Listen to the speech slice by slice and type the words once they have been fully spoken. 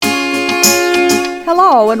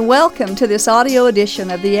Hello and welcome to this audio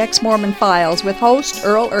edition of the Ex-Mormon Files with host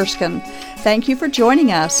Earl Erskine. Thank you for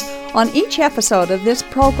joining us. On each episode of this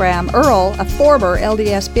program, Earl, a former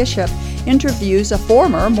LDS bishop, interviews a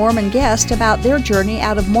former Mormon guest about their journey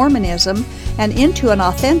out of Mormonism and into an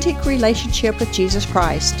authentic relationship with Jesus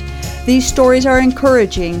Christ. These stories are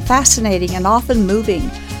encouraging, fascinating, and often moving.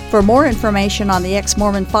 For more information on the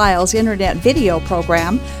Ex-Mormon Files internet video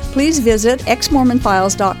program, please visit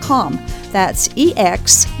exmormonfiles.com. That's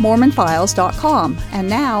exmormonfiles.com. And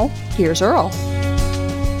now, here's Earl.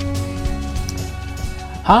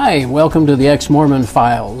 Hi, welcome to the Ex-Mormon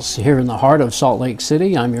Files. Here in the heart of Salt Lake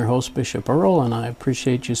City, I'm your host, Bishop Earl, and I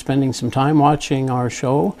appreciate you spending some time watching our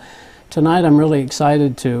show. Tonight, I'm really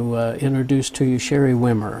excited to introduce to you Sherry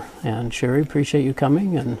Wimmer. And Sherry, appreciate you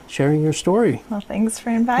coming and sharing your story. Well, thanks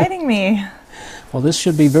for inviting me. Well, this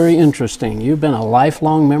should be very interesting. You've been a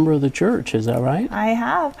lifelong member of the church, is that right? I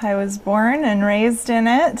have. I was born and raised in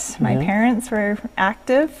it. My parents were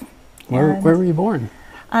active. Where were you born?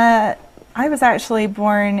 I was actually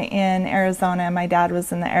born in Arizona. My dad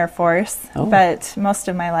was in the Air Force, but most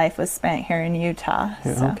of my life was spent here in Utah.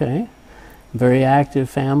 So. Okay. Very active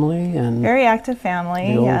family and very active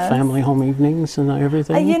family. The old family home evenings and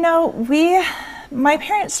everything. My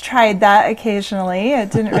parents tried that occasionally.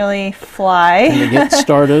 It didn't really fly. To get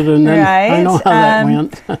started, and then right. I know how that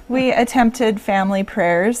went. We attempted family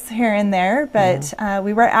prayers here and there, but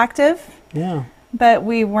we were active. Yeah. But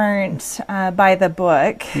we weren't by the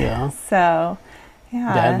book. Yeah. So,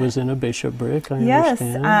 yeah. Dad was in a bishopric, I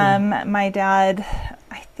understand. Yes. My dad,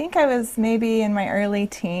 I think I was maybe in my early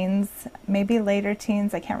teens, maybe later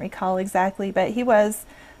teens, I can't recall exactly, but he was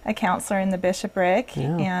a counselor in the bishopric.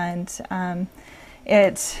 Yeah. And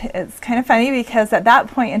it's kind of funny because at that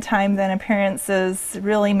point in time, then appearances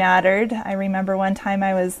really mattered. I remember one time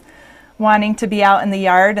I was wanting to be out in the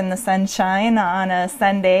yard in the sunshine on a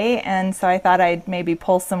Sunday, and so I thought I'd maybe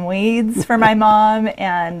pull some weeds for my mom,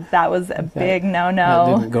 and that was a big no-no.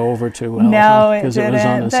 That didn't go over too well. No, it It didn't. was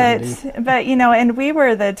on a Sunday. But and we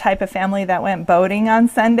were the type of family that went boating on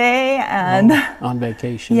Sunday and on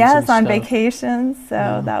vacations. yes, on stuff. vacations.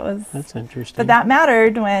 So that's interesting. But that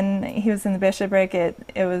mattered when he was in the bishopric. It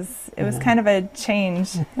was kind of a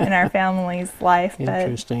change in our family's life.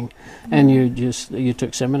 Interesting. And you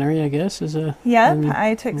took seminary, I guess.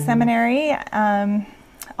 I took seminary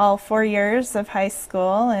all 4 years of high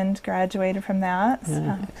school and graduated from that.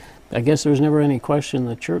 Yeah. So. I guess there was never any question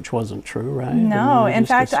the church wasn't true, right? No, in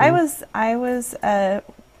fact, I was a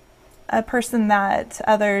person that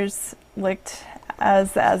others looked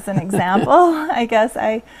as an example. I guess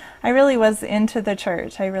I really was into the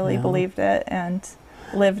church. I really believed it and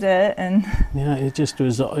lived it, and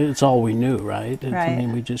it's all we knew, right? Right. I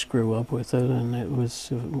mean, we just grew up with it, and it was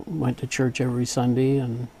went to church every Sunday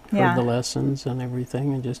and heard the lessons and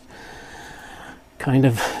everything, and just kind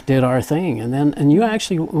of did our thing. And you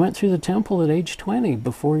actually went through the temple at age 20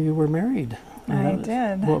 before you were married. I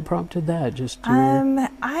did. What prompted that?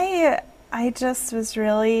 I just was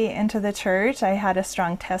really into the church. I had a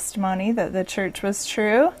strong testimony that the church was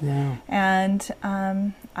true. Yeah. And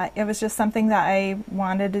it was just something that I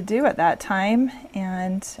wanted to do at that time.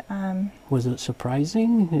 And was it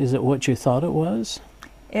surprising? Is it what you thought it was?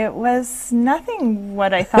 It was nothing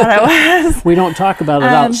what I thought it was. We don't talk about it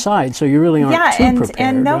outside, so you really aren't too prepared,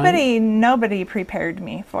 and right? nobody prepared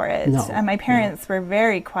me for it. No. My parents were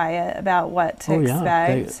very quiet about what to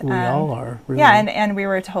expect. We all are. Really. Yeah, and we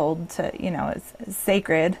were told to, it's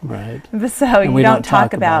sacred. Right. So you don't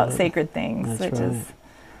talk about it. Sacred things, That's which right. is,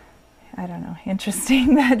 I don't know,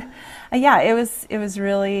 interesting. But it was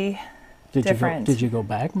really different. Did you go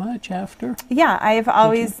back much after? Yeah, I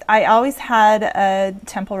always had a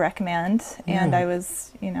temple recommend, and I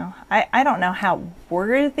was, I don't know how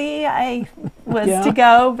worthy I was to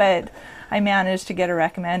go, but I managed to get a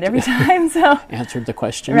recommend every time. So answered the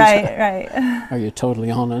questions. Right. Are you totally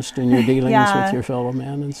honest in your dealings with your fellow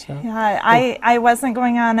man and stuff? Yeah, I wasn't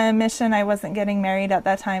going on a mission. I wasn't getting married at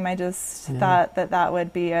that time. I just thought that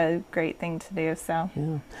would be a great thing to do. So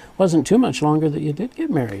wasn't too much longer that you did get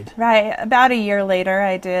married. Right, about a year later,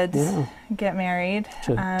 I did get married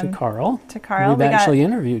to Carl. To Carl, we've actually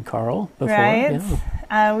interviewed Carl before. Right,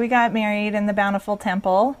 we got married in the Bountiful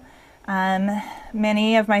Temple.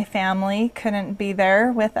 Many of my family couldn't be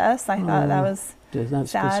there with us. I thought that was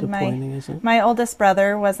that's sad. Disappointing, isn't it? My oldest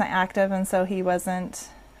brother wasn't active, and so he wasn't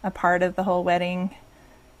a part of the whole wedding.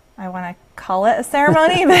 I want to call it a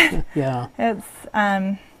ceremony, but it's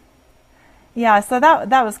so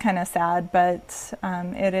that was kind of sad, but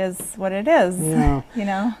it is what it is. Yeah. You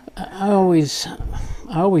know. I always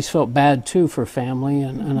I always felt bad too for family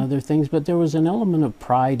and other things, but there was an element of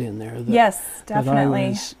pride in there. Yes,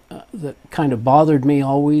 definitely. That kind of bothered me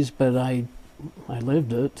always, but I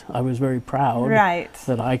lived it. I was very proud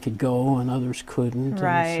that I could go and others couldn't, and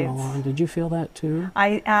so on. Did you feel that too?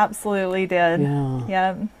 I absolutely did.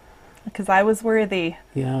 Yeah. Because I was worthy.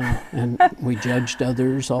 Yeah, and we judged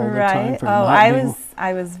others all the time for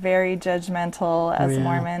I was very judgmental as a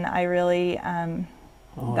Mormon. I really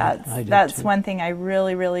that's one thing I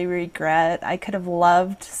really, really regret. I could have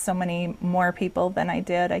loved so many more people than I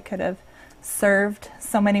did. I could have served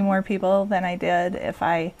so many more people than I did if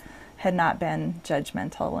I had not been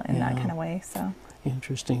judgmental in that kind of way. So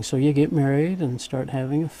interesting. So you get married and start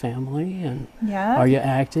having a family, and are you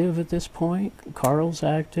active at this point? Carl's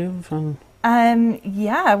active, and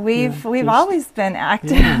we've always been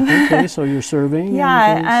active. Okay, so you're serving.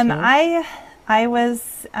 I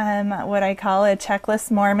was what I call a checklist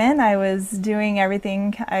Mormon. I was doing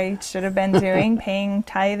everything I should have been doing, paying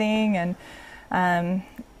tithing and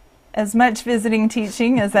as much visiting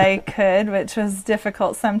teaching as I could, which was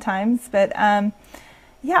difficult sometimes. But I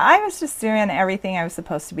was just doing everything I was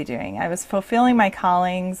supposed to be doing. I was fulfilling my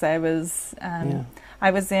callings. I was in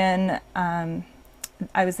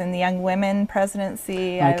the Young Women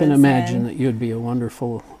presidency. I can imagine that you'd be a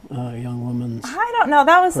wonderful young woman's. I don't know.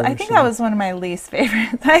 I think that was one of my least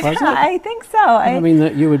favorites. I think so. I mean,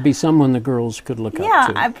 that you would be someone the girls could look up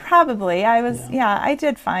to. Yeah, probably. I was. Yeah, I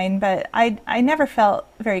did fine, but I never felt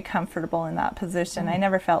very comfortable in that position. I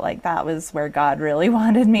never felt like that was where God really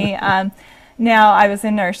wanted me. Now, I was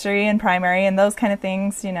in nursery and primary and those kind of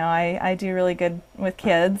things. You know, I do really good with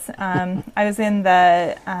kids. I was in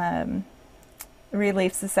the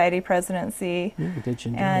Relief Society presidency. Did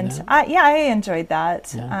you enjoy that? I enjoyed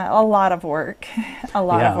that. Yeah. A lot of work.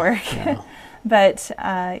 Yeah. But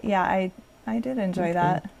I did enjoy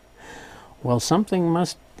that. Well, something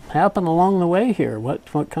must happen along the way here.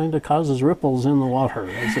 What kind of causes ripples in the water,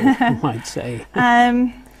 as you might say?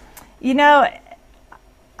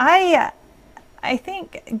 I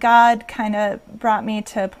think God kind of brought me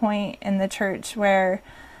to a point in the church where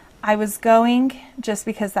I was going just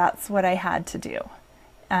because that's what I had to do.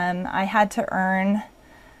 I had to earn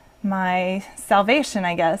my salvation,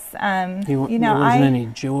 I guess. There wasn't any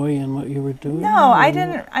joy in what you were doing? No, I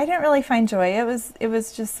didn't really find joy. It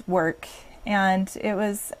was just work, and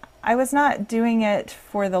I was not doing it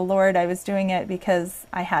for the Lord. I was doing it because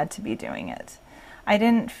I had to be doing it. I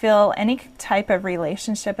didn't feel any type of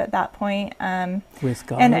relationship at that point. With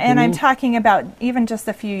God? And I'm talking about even just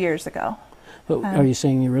a few years ago. But are you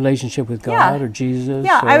saying your relationship with God or Jesus?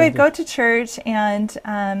 Yeah, I would go to church and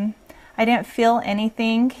I didn't feel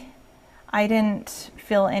anything. I didn't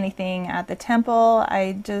feel anything at the temple.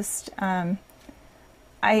 I just, I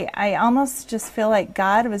almost just feel like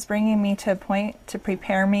God was bringing me to a point to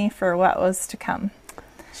prepare me for what was to come.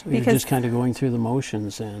 So you're just kind of going through the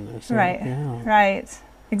motions then. Right,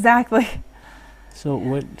 exactly. So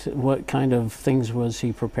what kind of things was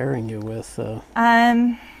he preparing you with?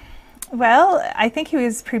 Well, I think he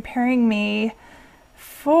was preparing me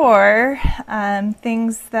for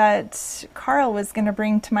things that Carl was going to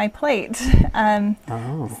bring to my plate.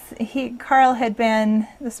 Carl had been,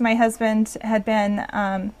 my husband, had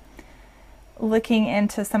been looking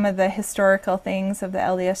into some of the historical things of the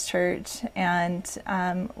LDS Church, and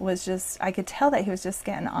I could tell that he was just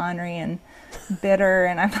getting ornery and bitter,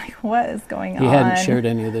 and I'm like, what is going on? He hadn't shared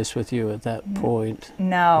any of this with you at that point?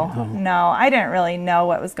 No, I didn't really know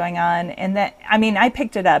what was going on, and I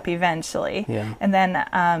picked it up eventually, and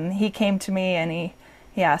then he came to me and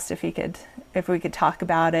he asked if we could talk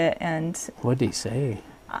about it, and what did he say?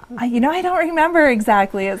 I don't remember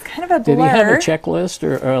exactly. It's kind of a blur. Did he have a checklist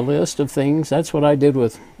or a list of things? That's what I did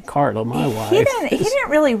with Carla, my wife. He didn't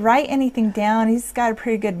really write anything down. He's got a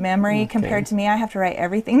pretty good memory compared to me. I have to write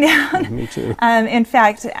everything down. Me too. In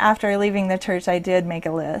fact, after leaving the church, I did make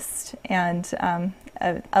a list, and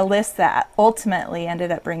a list that ultimately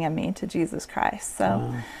ended up bringing me to Jesus Christ.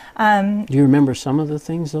 So. Do you remember some of the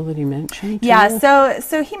things, though, that he mentioned? Yeah,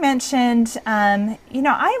 so he mentioned, I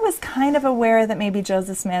was kind of aware that maybe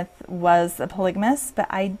Joseph Smith was a polygamist, but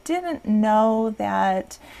I didn't know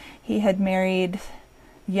that he had married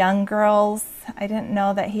young girls. I didn't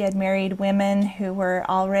know that he had married women who were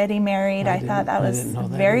already married. I thought that was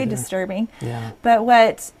very disturbing. Yeah.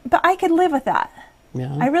 But I could live with that.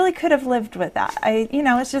 Yeah. I really could have lived with that.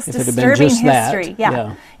 It's just if disturbing history.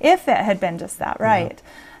 Yeah. If it had been just that, right. Yeah.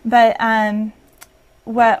 But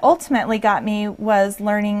what ultimately got me was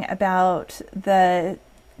learning about the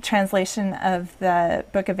translation of the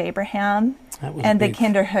Book of Abraham and the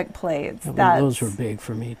Kinderhook plates. Those were big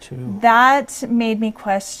for me too. That made me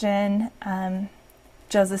question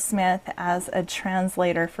Joseph Smith as a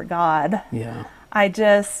translator for God. Yeah.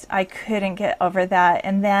 I couldn't get over that.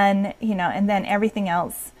 And then, and then everything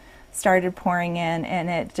else started pouring in, and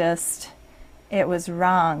it was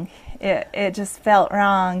wrong. It just felt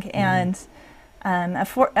wrong. And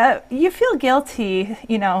you feel guilty,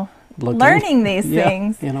 learning these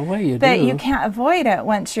things. In a way you do. But you can't avoid it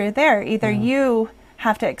once you're there. Either you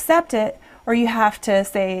have to accept it, or you have to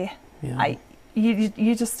say,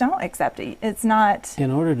 you just don't accept it. It's not... In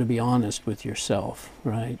order to be honest with yourself,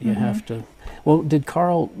 right? You have to... Well,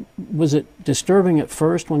 was it disturbing at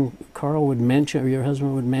first when Carl would mention, or your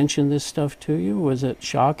husband would mention this stuff to you? Was it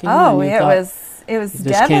shocking? Oh, it was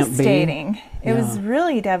devastating. It was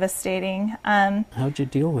really devastating. How'd you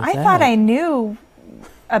deal with that? I thought I knew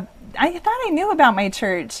about my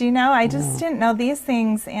church, I just didn't know these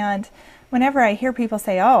things. And whenever I hear people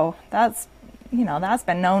say, oh, that's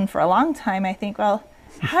been known for a long time, I think, well,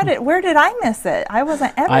 where did I miss it? I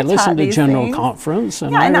wasn't ever I listened to General things. Conference,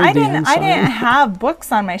 and I didn't have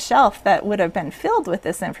books on my shelf that would have been filled with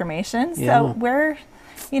this information. So where,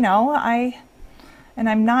 and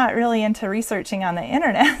I'm not really into researching on the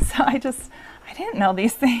internet, so I didn't know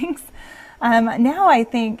these things. Now I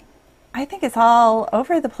think it's all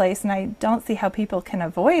over the place, and I don't see how people can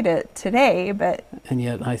avoid it today, and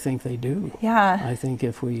yet I think they do. Yeah. I think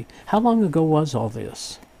how long ago was all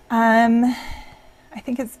this? I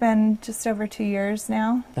think it's been just over 2 years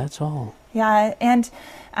now. That's all. Yeah, and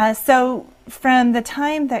so from the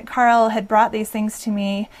time that Carl had brought these things to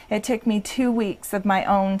me, it took me 2 weeks of my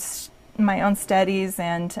own studies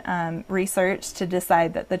and research to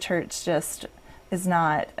decide that the church just is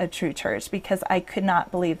not a true church, because I could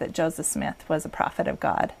not believe that Joseph Smith was a prophet of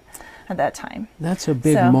God at that time. That's a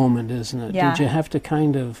big moment, isn't it? Yeah. Did you have to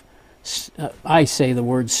kind of, I say the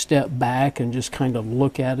word step back and just kind of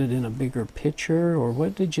look at it in a bigger picture, or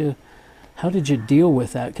how did you deal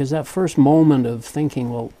with that? Because that first moment of thinking,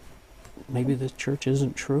 well, maybe the church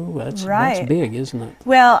isn't true, that's big, isn't it?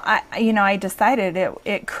 Well, I decided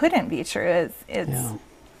it couldn't be true.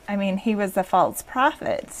 I mean, he was a false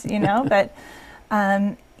prophet, but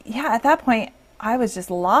at that point, I was just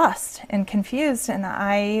lost and confused, and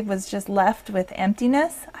I was just left with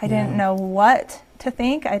emptiness. I didn't know what to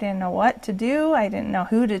think. I didn't know what to do. I didn't know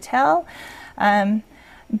who to tell.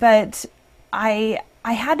 But I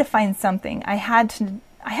had to find something. I had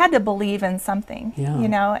to believe in something,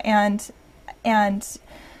 and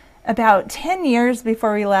about 10 years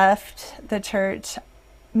before we left the church,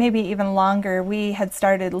 maybe even longer, we had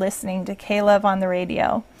started listening to Caleb on the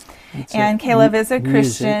radio. And Caleb is a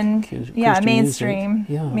Christian,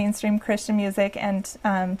 mainstream Christian music,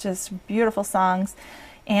 and just beautiful songs.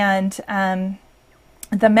 And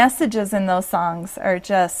the messages in those songs are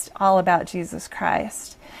just all about Jesus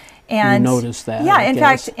Christ. And you noticed that? Yeah,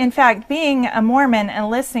 in fact, being a Mormon and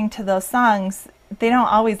listening to those songs, they don't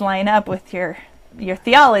always line up with your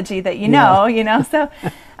theology that you know. So,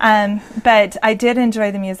 but I did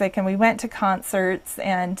enjoy the music, and we went to concerts,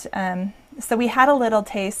 and so we had a little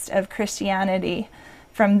taste of Christianity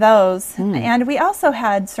from those. And we also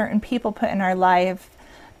had certain people put in our life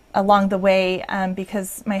along the way,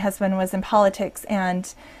 because my husband was in politics,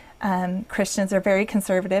 and Christians are very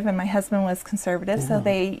conservative, and my husband was conservative, so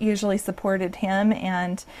they usually supported him,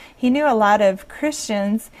 and he knew a lot of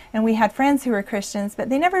Christians, and we had friends who were Christians, but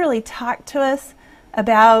they never really talked to us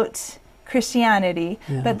about Christianity,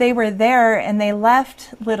 but they were there, and they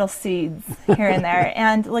left little seeds here and there.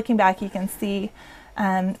 And looking back, you can see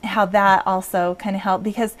how that also kind of helped,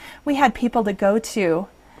 because we had people to go to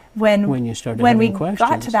when we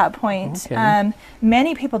got to that point. Okay.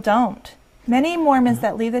 Many people don't. Many Mormons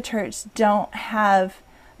that leave the church don't have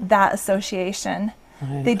that association.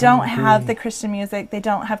 They don't have the Christian music. They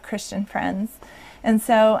don't have Christian friends. And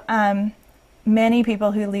so many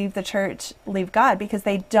people who leave the church leave God because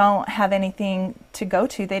they don't have anything to go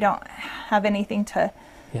to. They don't have anything to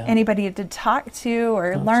anybody to talk to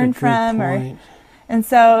or learn from. And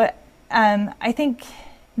so I think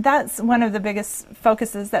that's one of the biggest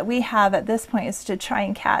focuses that we have at this point, is to try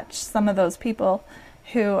and catch some of those people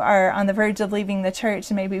who are on the verge of leaving the church,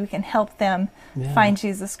 and maybe we can help them find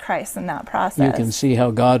Jesus Christ in that process. You can see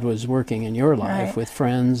how God was working in your life with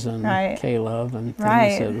friends and Caleb and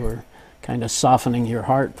things that were kind of softening your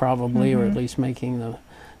heart, probably, or at least making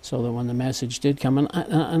so that when the message did come,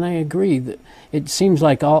 and I agree that it seems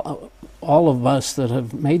like all of us that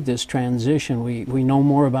have made this transition, we know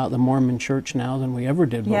more about the Mormon Church now than we ever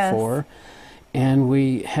did before, and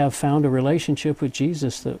we have found a relationship with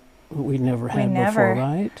Jesus that we never had before,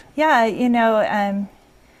 right? Yeah,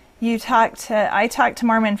 I talk to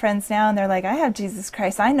Mormon friends now, and they're like, I have Jesus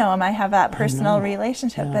Christ, I know him, I have that personal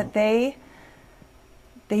relationship, but they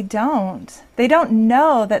they don't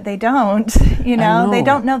know that they don't, you know? They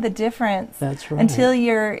don't know the difference. That's right. Until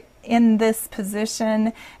you're in this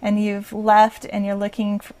position and you've left and you're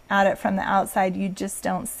looking at it from the outside, you just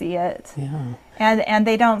don't see it. Yeah. And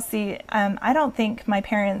they don't see, I don't think my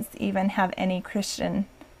parents even have any Christian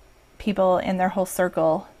people in their whole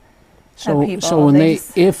circle of people. So when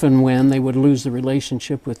if and when they would lose the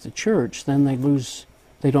relationship with the church, then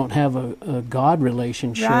they don't have a God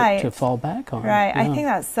relationship to fall back on. Right. Yeah. I think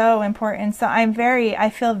that's so important. So I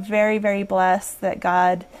feel very, very blessed that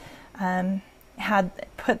God had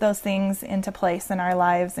put those things into place in our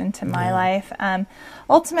lives, into my life.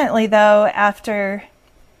 Ultimately, though,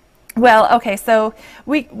 so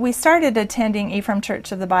we started attending Ephraim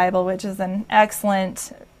Church of the Bible, which is an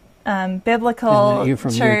excellent biblical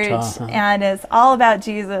church, Utah, and it's all about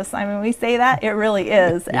Jesus. I mean, we say that, it really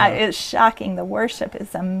is. It's shocking. The worship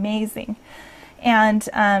is amazing. And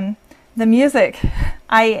the music,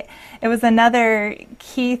 it was another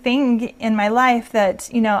key thing in my life that,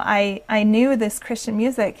 you know, I knew this Christian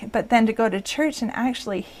music, but then to go to church and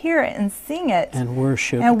actually hear it and sing it and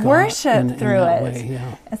worship through it. Way,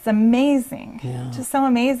 it's amazing. Yeah. Just so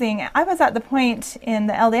amazing. I was at the point in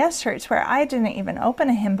the LDS church where I didn't even open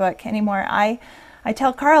a hymn book anymore. I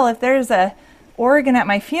tell Carl, if there's a organ at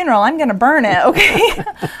my funeral, I'm going to burn it, okay?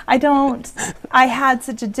 I had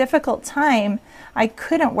such a difficult time. I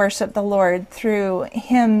couldn't worship the Lord through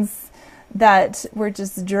hymns that were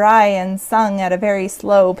just dry and sung at a very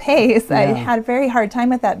slow pace. Yeah. I had a very hard time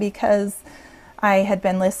with that because I had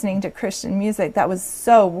been listening to Christian music that was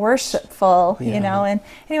so worshipful, you know. And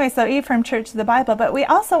anyway, so Ephraim Church of the Bible, but we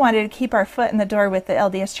also wanted to keep our foot in the door with the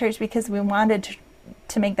LDS Church because we wanted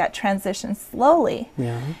to make that transition slowly.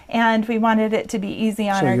 Yeah. And we wanted it to be easy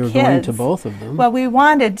on our kids. So you're going to both of them? Well, we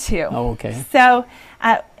wanted to. Oh, okay. So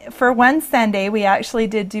for one Sunday, we actually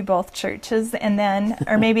did do both churches, and then,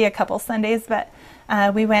 or maybe a couple Sundays, but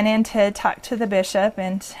we went in to talk to the bishop,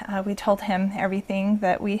 and we told him everything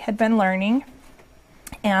that we had been learning.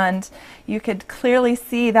 And you could clearly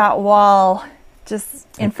see that wall just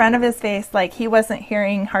in front of his face, like he wasn't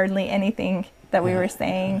hearing hardly anything that we were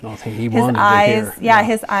saying. I don't think he wanted to hear.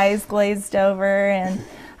 His eyes glazed over,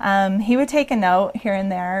 and he would take a note here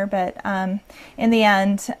and there, but in the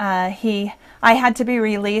end, I had to be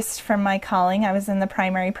released from my calling. I was in the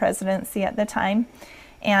primary presidency at the time,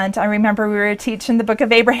 and I remember we were teaching the Book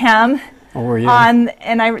of Abraham. Oh, were you?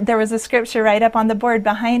 There was a scripture right up on the board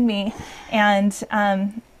behind me, and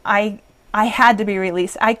I had to be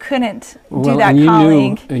released. I couldn't do that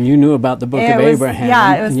calling. And you knew about the Book of Abraham.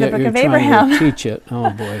 Yeah, it was the Book of Abraham. To teach it.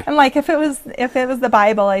 Oh boy. I'm like, if it was the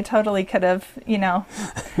Bible, I totally could have,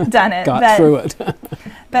 done it. Got through it.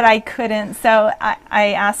 But I couldn't. So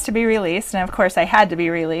I asked to be released, and of course I had to be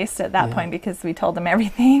released at that point because we told them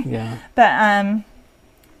everything. Yeah. But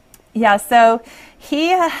so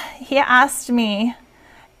he asked me.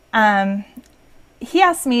 He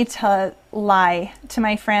asked me to lie to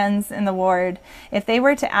my friends in the ward. If they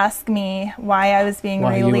were to ask me why I was being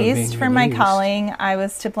released from my calling, I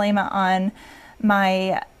was to blame it on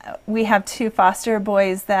we have 2 foster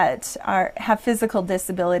boys that have physical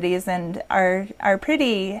disabilities and are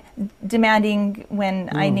pretty demanding when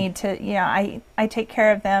I need to, I take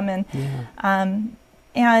care of them,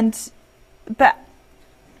 but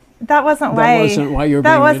that wasn't why I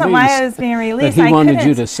was being released. But he wanted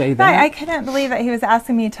you to say that. I couldn't believe that he was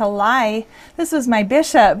asking me to lie. This was my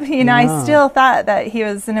bishop. I still thought that he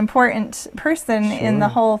was an important person in the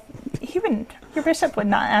whole. Your bishop would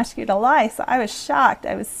not ask you to lie. So I was shocked.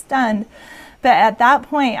 I was stunned. But at that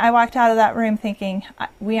point, I walked out of that room thinking,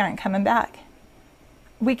 we aren't coming back.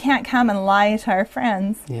 We can't come and lie to our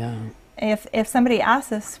friends. Yeah. If somebody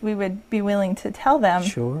asks us, we would be willing to tell them,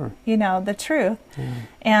 the truth. Yeah.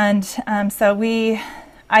 And so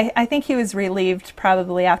I think he was relieved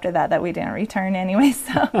probably after that we didn't return anyway.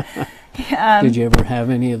 So, did you ever have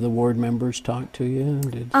any of the ward members talk to you?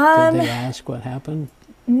 Did they ask what happened?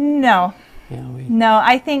 No. Yeah, No,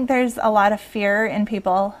 I think there's a lot of fear in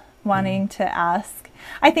people wanting to ask.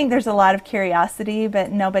 I think there's a lot of curiosity,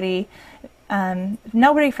 but nobody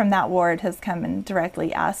from that ward has come and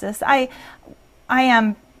directly asked us. I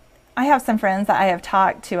have some friends that I have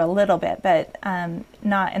talked to a little bit, but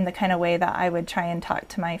not in the kind of way that I would try and talk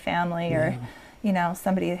to my family or,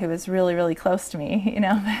 somebody who was really, really close to me,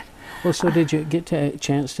 Well, so did you get a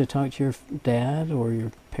chance to talk to your dad or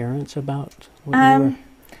your parents about what you were?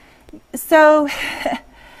 So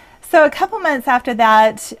a couple months after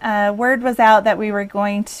that, word was out that we were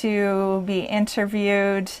going to be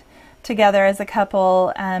interviewed together as a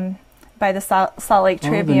couple by the Salt Lake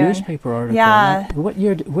Tribune. The newspaper article. Yeah. What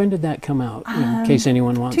year? When did that come out? In case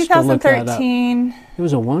anyone wants to look that up. 2013. It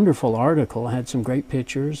was a wonderful article. It had some great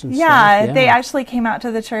pictures and stuff. Yeah, they actually came out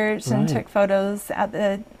to the church and Right. took photos at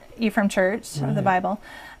the Ephraim Church of the Right. Bible.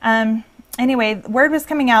 Anyway, word was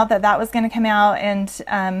coming out that was going to come out,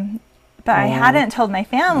 and but I hadn't told my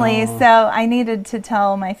family, so I needed to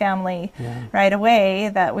tell my family right away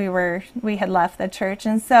that we had left the church.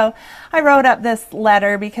 And so I wrote up this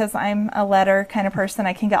letter, because I'm a letter kind of person.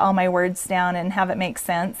 I can get all my words down and have it make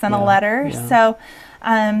sense in a letter. Yeah. So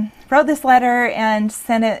wrote this letter and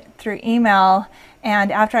sent it through email.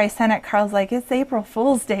 And after I sent it, Carl's like, "It's April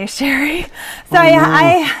Fool's Day, Sherry." So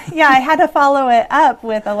I had to follow it up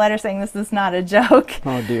with a letter saying this is not a joke.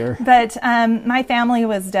 Oh dear. But my family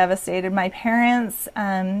was devastated. My parents,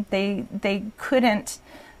 they couldn't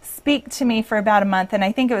speak to me for about a month, and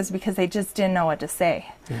I think it was because they just didn't know what to say.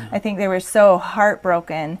 Yeah. I think they were so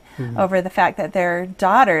heartbroken over the fact that their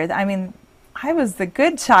daughter, I mean, I was the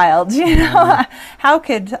good child, you know. How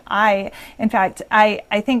could I? In fact,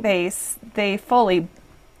 I think they fully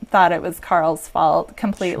thought it was Carl's fault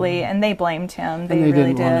completely, Sure. and they blamed him. And they they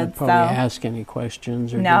really didn't want did. to probably ask any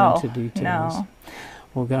questions or No, get into details. no.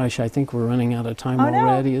 Well, gosh, I think we're running out of time Oh, no.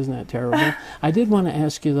 already. Isn't that terrible? I did want to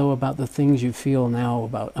ask you, though, about the things you feel now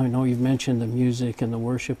about, I know you've mentioned the music and the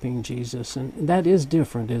worshiping Jesus, and that is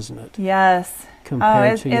different, isn't it? Yes.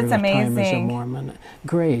 Compared to your it's time as a amazing. Mormon.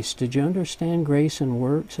 Grace, did you understand grace and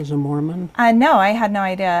works as a Mormon? No, I had no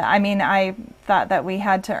idea. I mean, I thought that we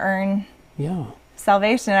had to earn Yeah.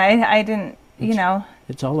 salvation. I didn't, you know.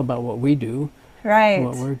 It's all about what we do, Right.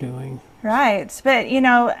 what we're doing. Right. But, you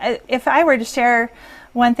know, if I were to share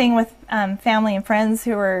one thing with family and friends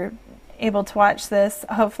who were able to watch this,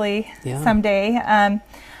 hopefully someday,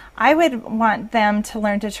 I would want them to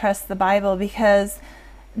learn to trust the Bible, because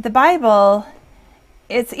the Bible,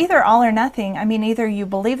 it's either all or nothing. I mean, either you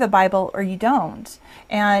believe the Bible or you don't.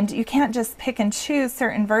 And you can't just pick and choose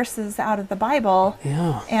certain verses out of the Bible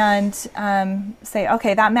and say,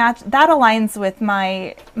 okay, that aligns with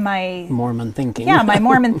my Mormon thinking. Yeah, my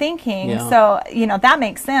Mormon thinking. Yeah. So, you know, that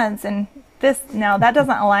makes sense. And that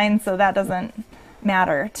doesn't align, so that doesn't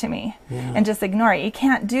matter to me. Yeah. And just ignore it. You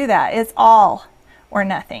can't do that. It's all or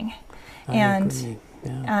nothing. I And agree.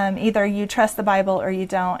 Yeah. either you trust the Bible or you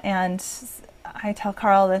don't. And I tell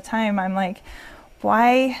Carl all the time, I'm like,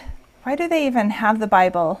 why do they even have the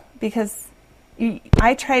Bible? Because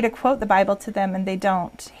I try to quote the Bible to them and they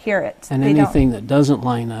don't hear it. And anything that doesn't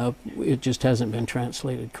line up, it just hasn't been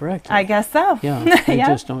translated correctly. I guess so. Yeah, they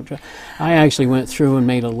just don't. I actually went through and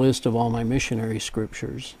made a list of all my missionary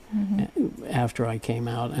scriptures after I came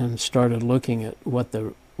out and started looking at what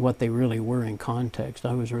they really were in context.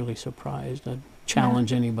 I was really surprised. I'd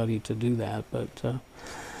challenge anybody to do that. But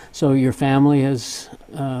so your family has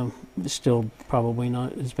still probably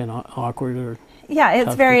not. It's been awkward or. Yeah,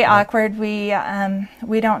 it's very awkward. We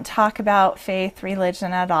don't talk about faith,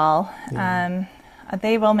 religion at all. Yeah.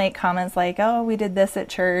 They will make comments like, "Oh, we did this at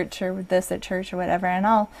church or this at church or whatever," and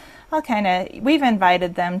I'll kind of. We've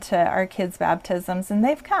invited them to our kids' baptisms, and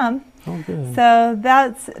they've come. Oh, good. So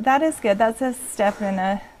that is good. That's a step in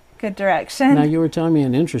a good direction. Now you were telling me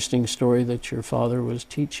an interesting story that your father was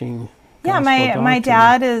teaching. Yeah, gospel my doctrine.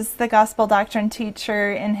 dad is the gospel doctrine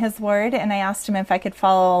teacher in his ward, and I asked him if I could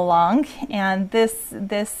follow along. And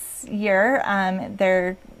this year,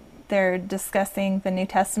 they're discussing the New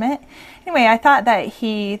Testament. Anyway, I thought that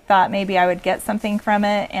he thought maybe I would get something from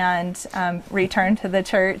it and return to the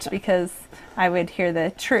church because I would hear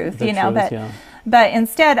the truth, But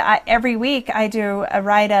instead, every week I do a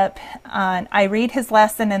write-up. I read his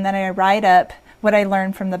lesson, and then I write up what I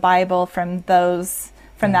learned from the Bible from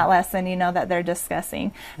that lesson, that they're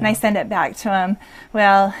discussing. And I send it back to him.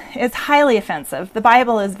 Well, it's highly offensive. The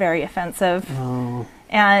Bible is very offensive. Oh.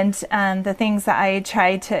 And the things that I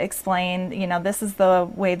try to explain, this is the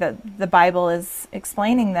way that the Bible is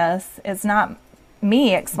explaining this. It's not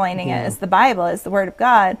me explaining it. It's the Bible. It's the Word of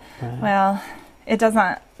God. Right. Well, it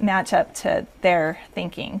doesn't match up to their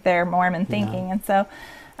thinking, their Mormon thinking. And so...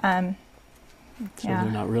 So they're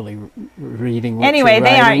not really reading what anyway, you're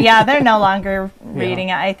they aren't. writing. Yeah, they're no longer reading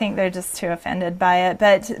it. I think they're just too offended by it.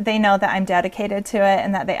 But they know that I'm dedicated to it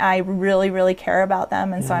and that I really, really care about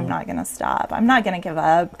them. And so I'm not going to stop. I'm not going to give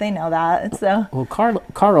up. They know that. So. Well,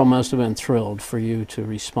 Carl must have been thrilled for you to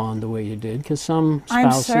respond the way you did, because some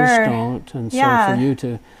spouses don't. And so for you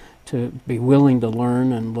to be willing to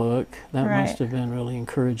learn and look, that must have been really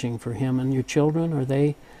encouraging for him. And your children,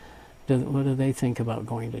 what do they think about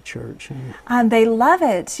going to church? They love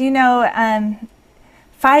it.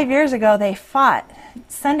 5 years ago, they fought.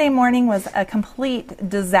 Sunday morning was a complete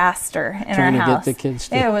disaster in Trying our house. To get the kids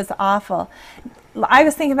to... It was awful. I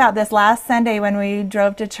was thinking about this last Sunday when we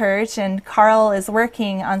drove to church, and Carl is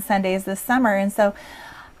working on Sundays this summer, and so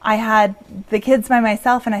I had the kids by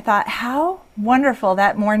myself, and I thought how wonderful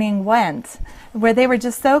that morning went, where they were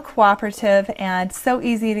just so cooperative and so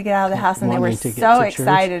easy to get out of the house, and they were so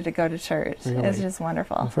excited to go to church. Really? It was just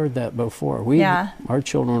wonderful. I've heard that before. Our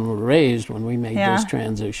children were raised when we made this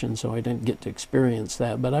transition, so I didn't get to experience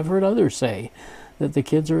that. But I've heard others say that the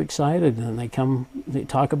kids are excited, and they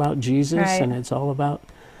talk about Jesus, and it's all about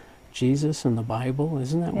Jesus and the Bible.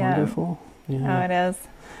 Isn't that wonderful? Yeah. Oh, it is.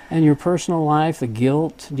 And your personal life, the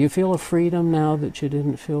guilt, do you feel a freedom now that you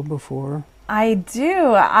didn't feel before? I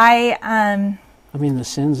do. I mean, the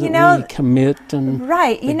sins that we commit and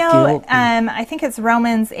right. Guilt I think it's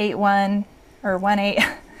Romans 8:1 or 1:8.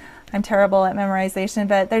 I'm terrible at memorization,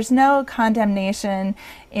 but there's no condemnation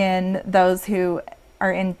in those who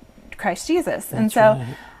are in Christ Jesus. That's and so,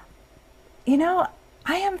 right.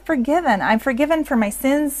 I am forgiven. I'm forgiven for my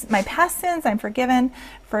sins, my past sins. I'm forgiven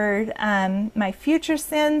for my future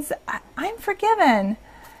sins. I'm forgiven.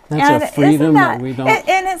 That's a freedom that we don't...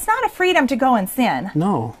 And it's not a freedom to go and sin.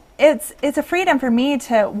 No. It's a freedom for me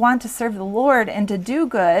to want to serve the Lord and to do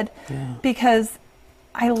good because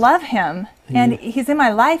I love Him. And He's in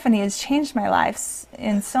my life, and He has changed my life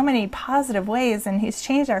in so many positive ways. And He's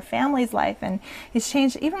changed our family's life. And He's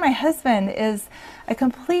changed... Even my husband is a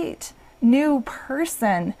complete new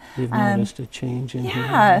person. You've noticed a change in him.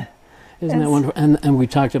 Yeah. Isn't that wonderful? And we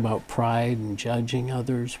talked about pride and judging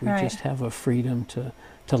others. We just have a freedom to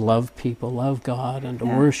love people, love God, and to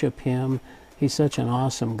worship Him. He's such an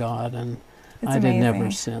awesome God, and I did never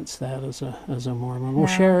sense that as a Mormon. Well,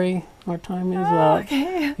 Sherry, our time is up.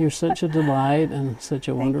 Okay. You're such a delight and such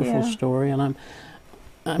a wonderful story, and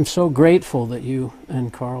I'm so grateful that you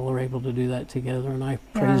and Carl are able to do that together, and I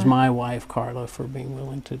praise my wife, Carla, for being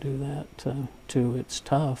willing to do that, too. It's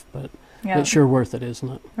tough, but it's sure worth it, isn't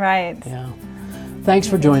it? Right. Yeah. Thanks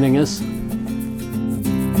for joining us.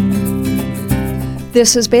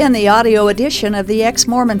 This has been the audio edition of the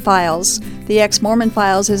Ex-Mormon Files. The Ex-Mormon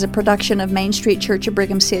Files is a production of Main Street Church of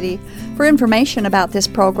Brigham City. For information about this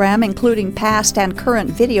program, including past and current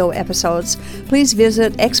video episodes, please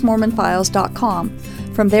visit exmormonfiles.com.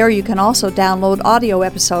 From there, you can also download audio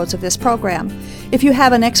episodes of this program. If you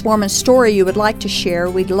have an Ex-Mormon story you would like to share,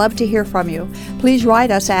 we'd love to hear from you. Please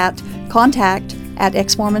write us at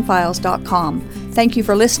contact@exmormonfiles.com. Thank you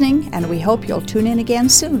for listening, and we hope you'll tune in again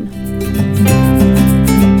soon.